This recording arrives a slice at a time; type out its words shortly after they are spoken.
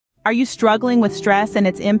Are you struggling with stress and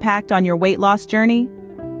its impact on your weight loss journey?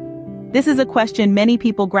 This is a question many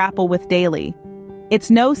people grapple with daily.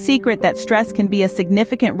 It's no secret that stress can be a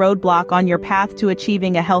significant roadblock on your path to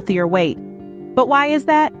achieving a healthier weight. But why is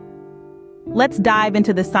that? Let's dive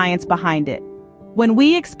into the science behind it. When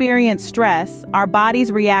we experience stress, our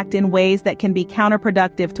bodies react in ways that can be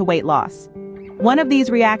counterproductive to weight loss. One of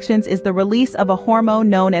these reactions is the release of a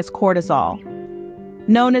hormone known as cortisol.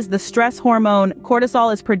 Known as the stress hormone,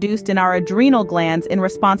 cortisol is produced in our adrenal glands in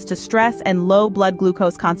response to stress and low blood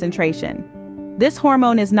glucose concentration. This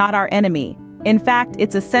hormone is not our enemy. In fact,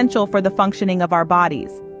 it's essential for the functioning of our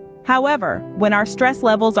bodies. However, when our stress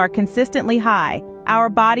levels are consistently high, our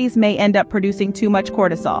bodies may end up producing too much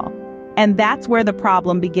cortisol. And that's where the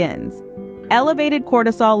problem begins. Elevated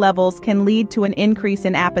cortisol levels can lead to an increase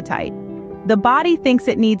in appetite. The body thinks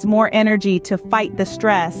it needs more energy to fight the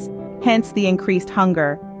stress, hence the increased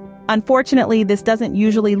hunger. Unfortunately, this doesn't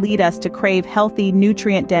usually lead us to crave healthy,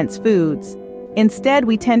 nutrient-dense foods. Instead,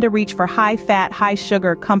 we tend to reach for high-fat,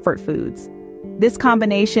 high-sugar comfort foods. This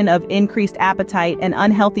combination of increased appetite and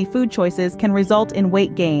unhealthy food choices can result in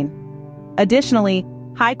weight gain. Additionally,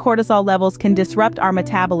 high cortisol levels can disrupt our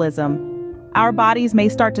metabolism. Our bodies may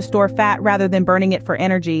start to store fat rather than burning it for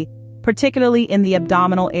energy, particularly in the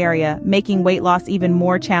abdominal area, making weight loss even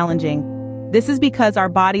more challenging. This is because our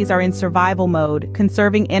bodies are in survival mode,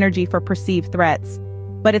 conserving energy for perceived threats.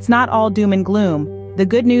 But it's not all doom and gloom. The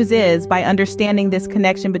good news is, by understanding this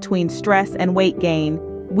connection between stress and weight gain,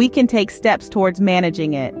 we can take steps towards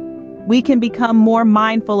managing it. We can become more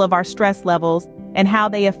mindful of our stress levels and how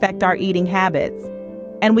they affect our eating habits.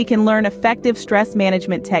 And we can learn effective stress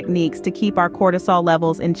management techniques to keep our cortisol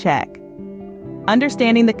levels in check.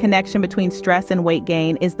 Understanding the connection between stress and weight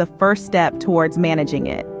gain is the first step towards managing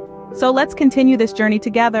it. So let's continue this journey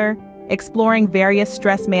together, exploring various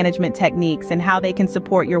stress management techniques and how they can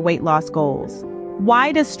support your weight loss goals.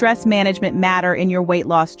 Why does stress management matter in your weight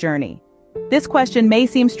loss journey? This question may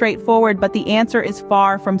seem straightforward, but the answer is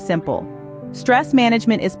far from simple. Stress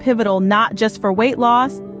management is pivotal not just for weight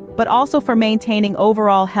loss, but also for maintaining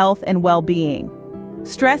overall health and well-being.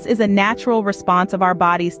 Stress is a natural response of our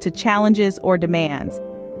bodies to challenges or demands.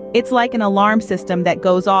 It's like an alarm system that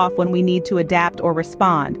goes off when we need to adapt or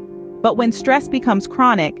respond. But when stress becomes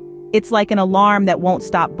chronic, it's like an alarm that won't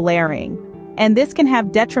stop blaring. And this can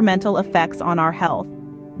have detrimental effects on our health.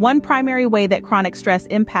 One primary way that chronic stress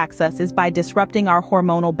impacts us is by disrupting our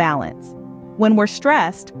hormonal balance. When we're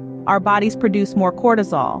stressed, our bodies produce more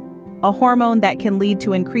cortisol, a hormone that can lead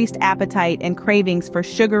to increased appetite and cravings for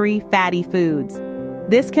sugary, fatty foods.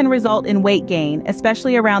 This can result in weight gain,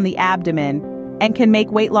 especially around the abdomen, and can make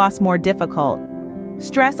weight loss more difficult.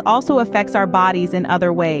 Stress also affects our bodies in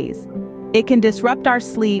other ways. It can disrupt our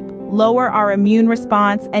sleep, lower our immune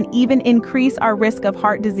response, and even increase our risk of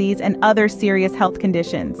heart disease and other serious health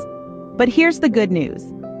conditions. But here's the good news.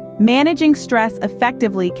 Managing stress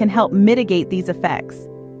effectively can help mitigate these effects.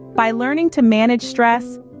 By learning to manage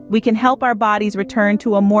stress, we can help our bodies return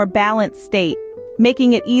to a more balanced state,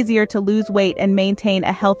 making it easier to lose weight and maintain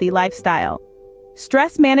a healthy lifestyle.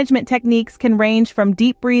 Stress management techniques can range from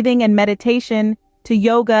deep breathing and meditation to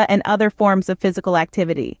yoga and other forms of physical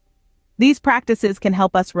activity. These practices can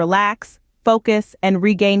help us relax, focus, and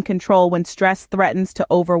regain control when stress threatens to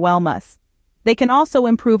overwhelm us. They can also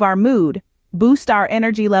improve our mood, boost our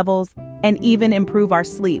energy levels, and even improve our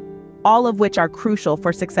sleep, all of which are crucial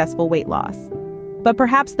for successful weight loss. But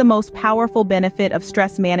perhaps the most powerful benefit of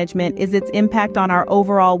stress management is its impact on our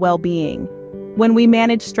overall well-being. When we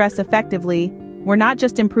manage stress effectively, we're not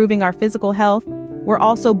just improving our physical health, we're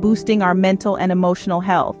also boosting our mental and emotional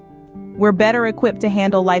health. We're better equipped to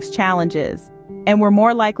handle life's challenges, and we're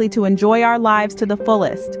more likely to enjoy our lives to the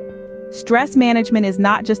fullest. Stress management is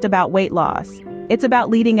not just about weight loss, it's about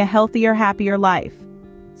leading a healthier, happier life.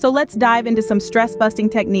 So let's dive into some stress-busting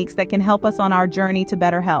techniques that can help us on our journey to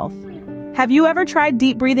better health. Have you ever tried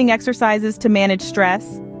deep breathing exercises to manage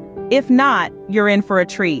stress? If not, you're in for a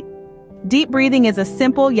treat. Deep breathing is a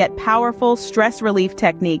simple yet powerful stress relief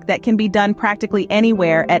technique that can be done practically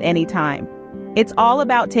anywhere at any time. It's all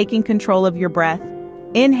about taking control of your breath,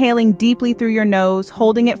 inhaling deeply through your nose,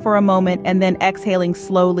 holding it for a moment, and then exhaling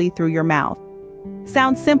slowly through your mouth.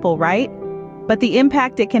 Sounds simple, right? But the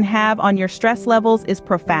impact it can have on your stress levels is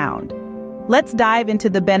profound. Let's dive into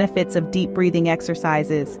the benefits of deep breathing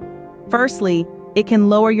exercises. Firstly, it can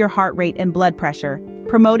lower your heart rate and blood pressure,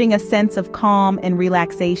 promoting a sense of calm and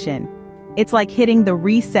relaxation. It's like hitting the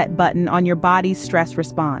reset button on your body's stress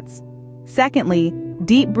response. Secondly,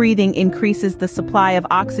 deep breathing increases the supply of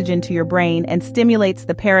oxygen to your brain and stimulates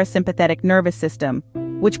the parasympathetic nervous system,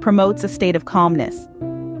 which promotes a state of calmness.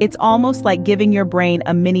 It's almost like giving your brain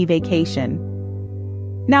a mini vacation.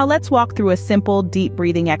 Now let's walk through a simple, deep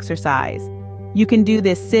breathing exercise. You can do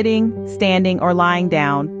this sitting, standing, or lying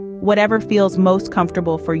down, whatever feels most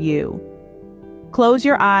comfortable for you. Close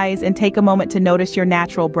your eyes and take a moment to notice your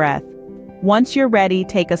natural breath. Once you're ready,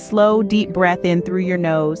 take a slow, deep breath in through your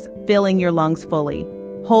nose, filling your lungs fully.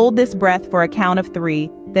 Hold this breath for a count of 3,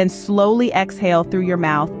 then slowly exhale through your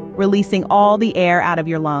mouth, releasing all the air out of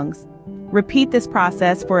your lungs. Repeat this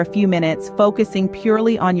process for a few minutes, focusing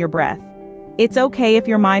purely on your breath. It's okay if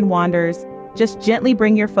your mind wanders, just gently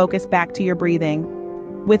bring your focus back to your breathing.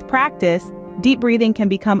 With practice, deep breathing can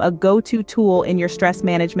become a go-to tool in your stress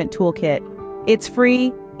management toolkit. It's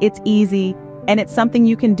free, it's easy, and it's something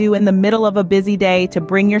you can do in the middle of a busy day to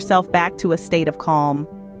bring yourself back to a state of calm.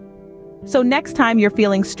 So next time you're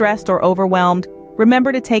feeling stressed or overwhelmed,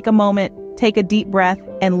 remember to take a moment, take a deep breath,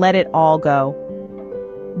 and let it all go.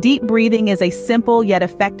 Deep breathing is a simple yet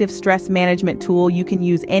effective stress management tool you can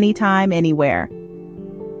use anytime, anywhere.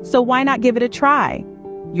 So why not give it a try?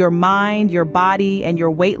 Your mind, your body, and your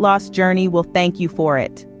weight loss journey will thank you for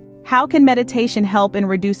it. How can meditation help in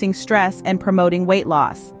reducing stress and promoting weight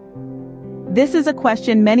loss? This is a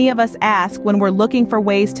question many of us ask when we're looking for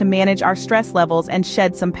ways to manage our stress levels and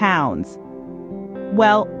shed some pounds.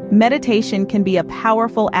 Well, meditation can be a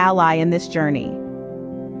powerful ally in this journey.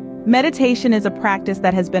 Meditation is a practice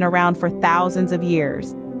that has been around for thousands of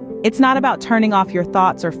years. It's not about turning off your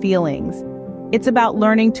thoughts or feelings. It's about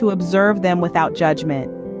learning to observe them without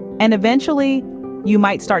judgment. And eventually, you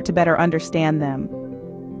might start to better understand them.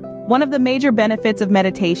 One of the major benefits of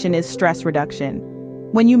meditation is stress reduction.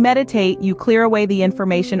 When you meditate, you clear away the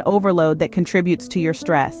information overload that contributes to your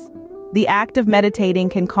stress. The act of meditating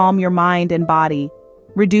can calm your mind and body,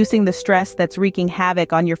 reducing the stress that's wreaking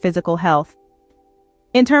havoc on your physical health.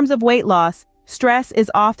 In terms of weight loss, stress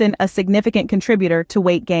is often a significant contributor to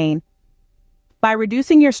weight gain. By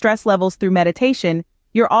reducing your stress levels through meditation,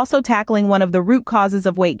 you're also tackling one of the root causes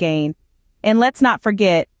of weight gain. And let's not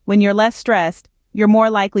forget, when you're less stressed, you're more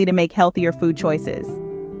likely to make healthier food choices.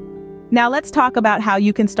 Now let's talk about how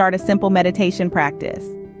you can start a simple meditation practice.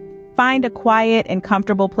 Find a quiet and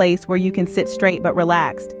comfortable place where you can sit straight but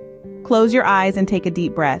relaxed. Close your eyes and take a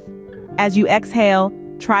deep breath. As you exhale,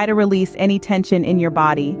 try to release any tension in your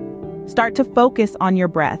body. Start to focus on your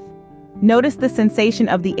breath. Notice the sensation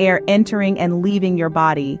of the air entering and leaving your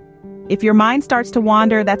body. If your mind starts to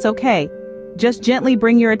wander, that's okay. Just gently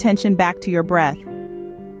bring your attention back to your breath.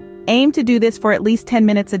 Aim to do this for at least 10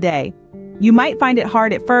 minutes a day. You might find it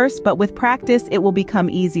hard at first, but with practice, it will become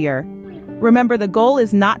easier. Remember, the goal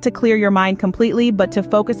is not to clear your mind completely, but to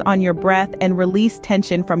focus on your breath and release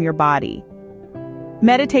tension from your body.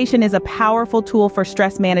 Meditation is a powerful tool for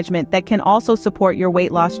stress management that can also support your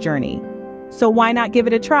weight loss journey. So why not give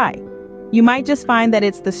it a try? You might just find that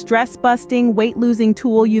it's the stress-busting, weight-losing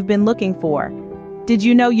tool you've been looking for. Did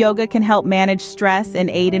you know yoga can help manage stress and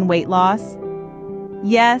aid in weight loss?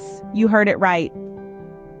 Yes, you heard it right.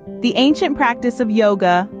 The ancient practice of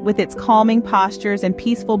yoga, with its calming postures and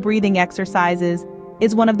peaceful breathing exercises,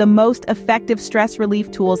 is one of the most effective stress relief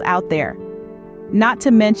tools out there. Not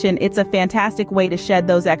to mention, it's a fantastic way to shed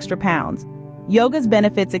those extra pounds. Yoga's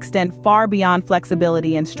benefits extend far beyond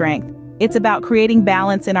flexibility and strength. It's about creating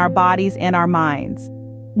balance in our bodies and our minds.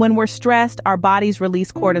 When we're stressed, our bodies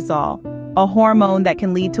release cortisol, a hormone that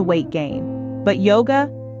can lead to weight gain. But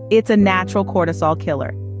yoga, it's a natural cortisol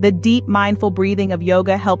killer. The deep, mindful breathing of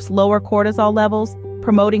yoga helps lower cortisol levels,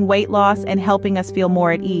 promoting weight loss and helping us feel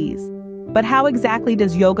more at ease. But how exactly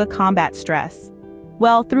does yoga combat stress?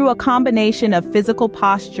 Well, through a combination of physical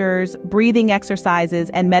postures, breathing exercises,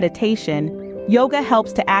 and meditation, yoga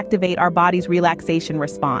helps to activate our body's relaxation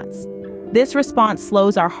response. This response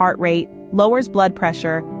slows our heart rate, lowers blood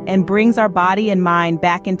pressure, and brings our body and mind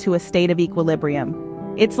back into a state of equilibrium.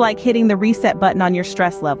 It's like hitting the reset button on your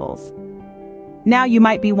stress levels. Now you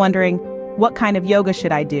might be wondering, what kind of yoga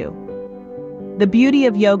should I do? The beauty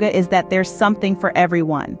of yoga is that there's something for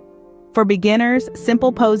everyone. For beginners,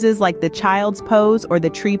 simple poses like the child's pose or the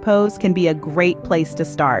tree pose can be a great place to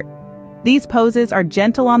start. These poses are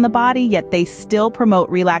gentle on the body, yet they still promote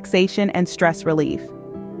relaxation and stress relief.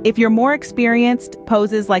 If you're more experienced,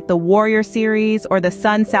 poses like the Warrior Series or the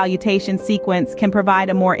Sun Salutation sequence can provide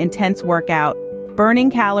a more intense workout,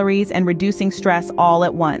 burning calories and reducing stress all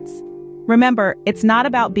at once. Remember, it's not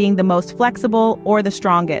about being the most flexible or the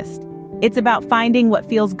strongest. It's about finding what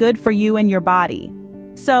feels good for you and your body.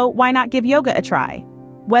 So why not give yoga a try?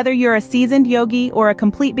 Whether you're a seasoned yogi or a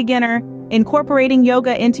complete beginner, incorporating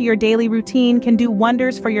yoga into your daily routine can do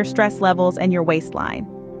wonders for your stress levels and your waistline.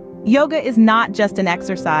 Yoga is not just an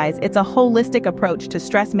exercise, it's a holistic approach to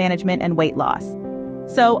stress management and weight loss.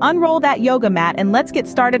 So unroll that yoga mat and let's get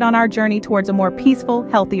started on our journey towards a more peaceful,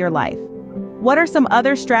 healthier life. What are some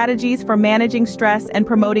other strategies for managing stress and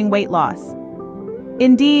promoting weight loss?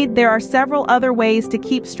 Indeed, there are several other ways to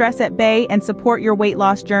keep stress at bay and support your weight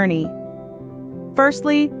loss journey.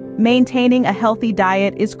 Firstly, maintaining a healthy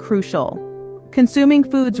diet is crucial. Consuming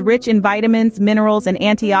foods rich in vitamins, minerals, and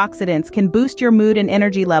antioxidants can boost your mood and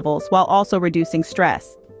energy levels while also reducing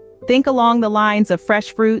stress. Think along the lines of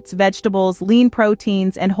fresh fruits, vegetables, lean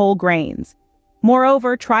proteins, and whole grains.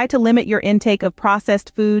 Moreover, try to limit your intake of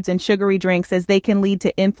processed foods and sugary drinks as they can lead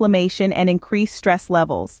to inflammation and increase stress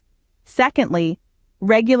levels. Secondly,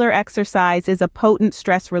 regular exercise is a potent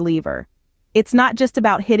stress reliever. It's not just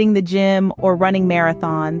about hitting the gym or running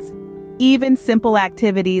marathons. Even simple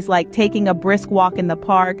activities like taking a brisk walk in the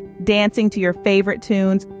park, dancing to your favorite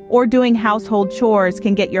tunes, or doing household chores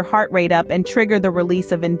can get your heart rate up and trigger the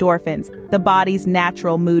release of endorphins, the body's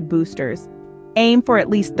natural mood boosters. Aim for at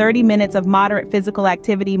least 30 minutes of moderate physical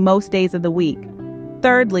activity most days of the week.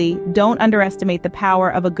 Thirdly, don't underestimate the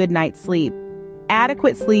power of a good night's sleep.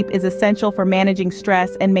 Adequate sleep is essential for managing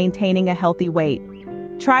stress and maintaining a healthy weight.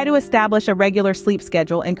 Try to establish a regular sleep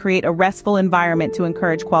schedule and create a restful environment to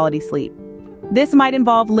encourage quality sleep. This might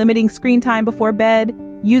involve limiting screen time before bed,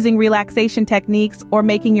 using relaxation techniques, or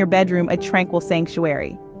making your bedroom a tranquil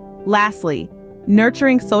sanctuary. Lastly,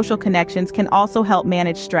 nurturing social connections can also help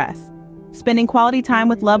manage stress. Spending quality time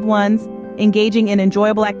with loved ones, engaging in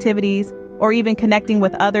enjoyable activities, or even connecting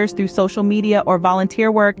with others through social media or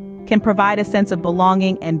volunteer work can provide a sense of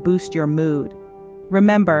belonging and boost your mood.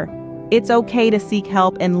 Remember, it's okay to seek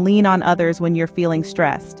help and lean on others when you're feeling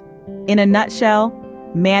stressed. In a nutshell,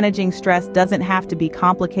 managing stress doesn't have to be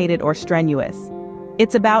complicated or strenuous.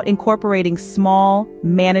 It's about incorporating small,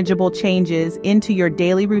 manageable changes into your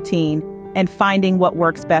daily routine and finding what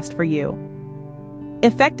works best for you.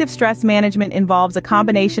 Effective stress management involves a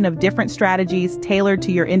combination of different strategies tailored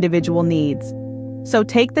to your individual needs. So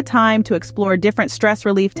take the time to explore different stress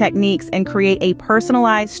relief techniques and create a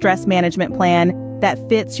personalized stress management plan that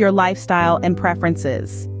fits your lifestyle and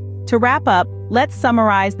preferences. To wrap up, let's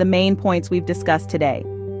summarize the main points we've discussed today.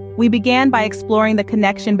 We began by exploring the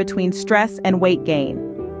connection between stress and weight gain.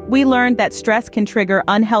 We learned that stress can trigger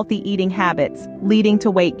unhealthy eating habits, leading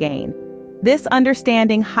to weight gain. This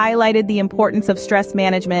understanding highlighted the importance of stress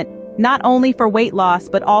management, not only for weight loss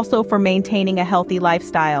but also for maintaining a healthy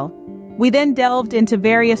lifestyle. We then delved into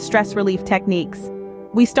various stress relief techniques.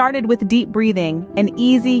 We started with deep breathing, an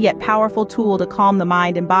easy yet powerful tool to calm the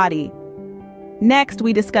mind and body. Next,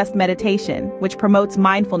 we discussed meditation, which promotes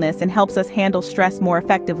mindfulness and helps us handle stress more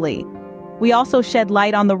effectively. We also shed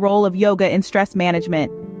light on the role of yoga in stress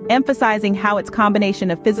management, emphasizing how its combination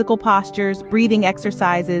of physical postures, breathing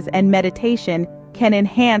exercises, and meditation can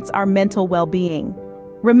enhance our mental well-being.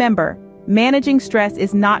 Remember, managing stress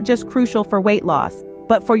is not just crucial for weight loss,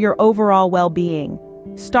 but for your overall well-being.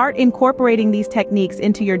 Start incorporating these techniques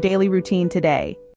into your daily routine today.